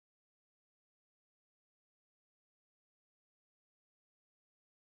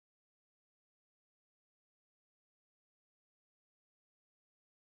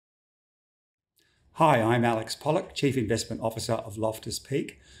Hi, I'm Alex Pollock, Chief Investment Officer of Loftus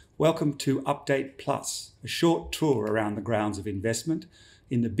Peak. Welcome to UpdatePlus, a short tour around the grounds of investment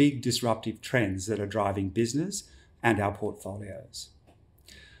in the big disruptive trends that are driving business and our portfolios.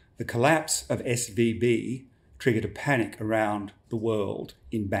 The collapse of SVB triggered a panic around the world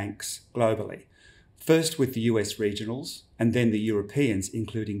in banks globally, first with the US regionals and then the Europeans,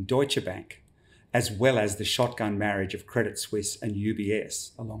 including Deutsche Bank, as well as the shotgun marriage of Credit Suisse and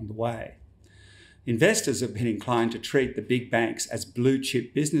UBS along the way. Investors have been inclined to treat the big banks as blue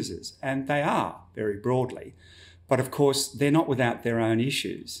chip businesses, and they are, very broadly. But of course, they're not without their own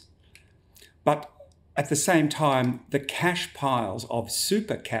issues. But at the same time, the cash piles of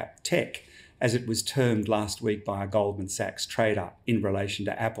super cap tech, as it was termed last week by a Goldman Sachs trader in relation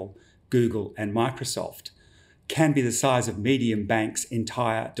to Apple, Google, and Microsoft, can be the size of medium banks'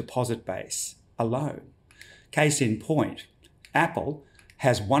 entire deposit base alone. Case in point, Apple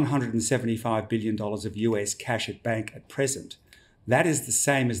has $175 billion of US cash at bank at present. That is the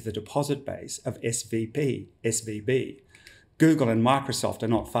same as the deposit base of SVB. Google and Microsoft are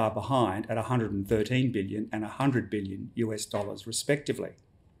not far behind at $113 billion and $100 billion US dollars respectively.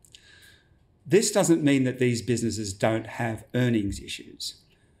 This doesn't mean that these businesses don't have earnings issues.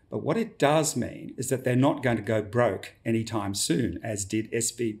 But what it does mean is that they're not going to go broke anytime soon, as did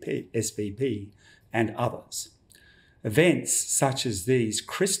SVB and others. Events such as these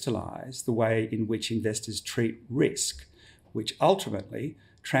crystallise the way in which investors treat risk, which ultimately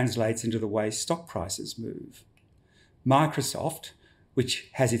translates into the way stock prices move. Microsoft, which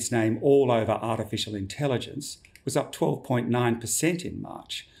has its name all over artificial intelligence, was up 12.9% in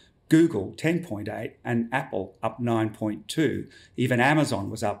March, Google 10.8% and Apple up 9.2%. Even Amazon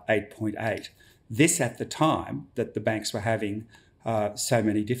was up 8.8%. This at the time that the banks were having so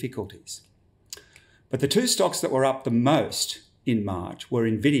many difficulties. But the two stocks that were up the most in March were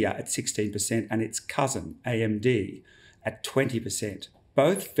Nvidia at 16% and its cousin, AMD, at 20%.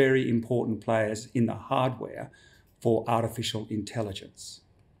 Both very important players in the hardware for artificial intelligence.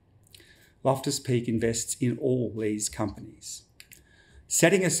 Loftus Peak invests in all these companies.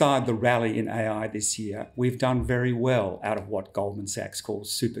 Setting aside the rally in AI this year, we've done very well out of what Goldman Sachs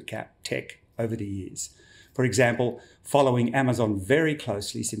calls supercap tech over the years. For example, following Amazon very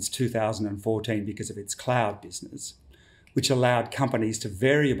closely since 2014 because of its cloud business, which allowed companies to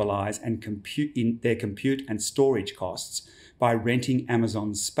variabilize and compute in their compute and storage costs by renting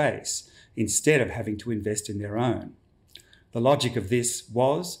Amazon's space instead of having to invest in their own. The logic of this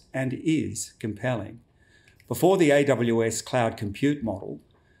was and is compelling. Before the AWS cloud compute model,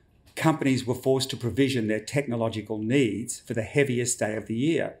 companies were forced to provision their technological needs for the heaviest day of the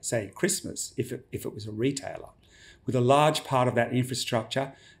year, say Christmas, if it was a retailer, with a large part of that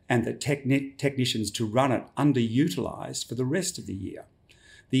infrastructure and the technicians to run it underutilized for the rest of the year.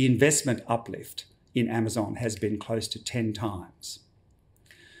 The investment uplift in Amazon has been close to 10 times.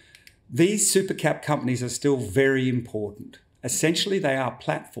 These supercap companies are still very important. Essentially, they are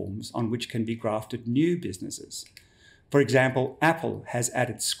platforms on which can be grafted new businesses. For example, Apple has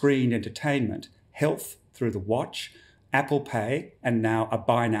added screen entertainment, health through the watch, Apple Pay, and now a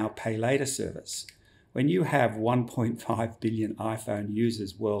buy now, pay later service. When you have 1.5 billion iPhone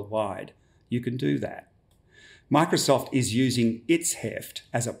users worldwide, you can do that. Microsoft is using its heft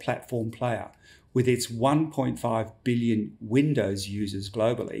as a platform player with its 1.5 billion Windows users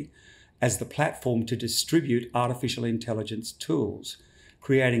globally as the platform to distribute artificial intelligence tools,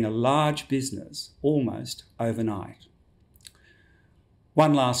 creating a large business almost overnight.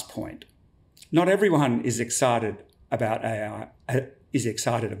 One last point. Not everyone is excited about AI.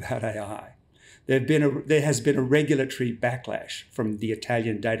 There has been a regulatory backlash from the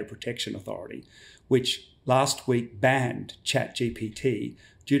Italian Data Protection Authority, which last week banned ChatGPT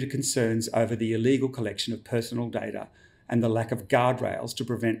due to concerns over the illegal collection of personal data and the lack of guardrails to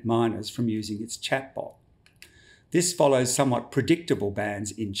prevent minors from using its chatbot. This follows somewhat predictable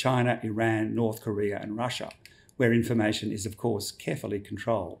bans in China, Iran, North Korea, and Russia, where information is, of course, carefully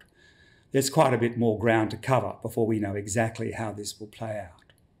controlled. There's quite a bit more ground to cover before we know exactly how this will play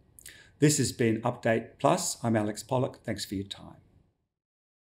out. This has been Update Plus. I'm Alex Pollock. Thanks for your time.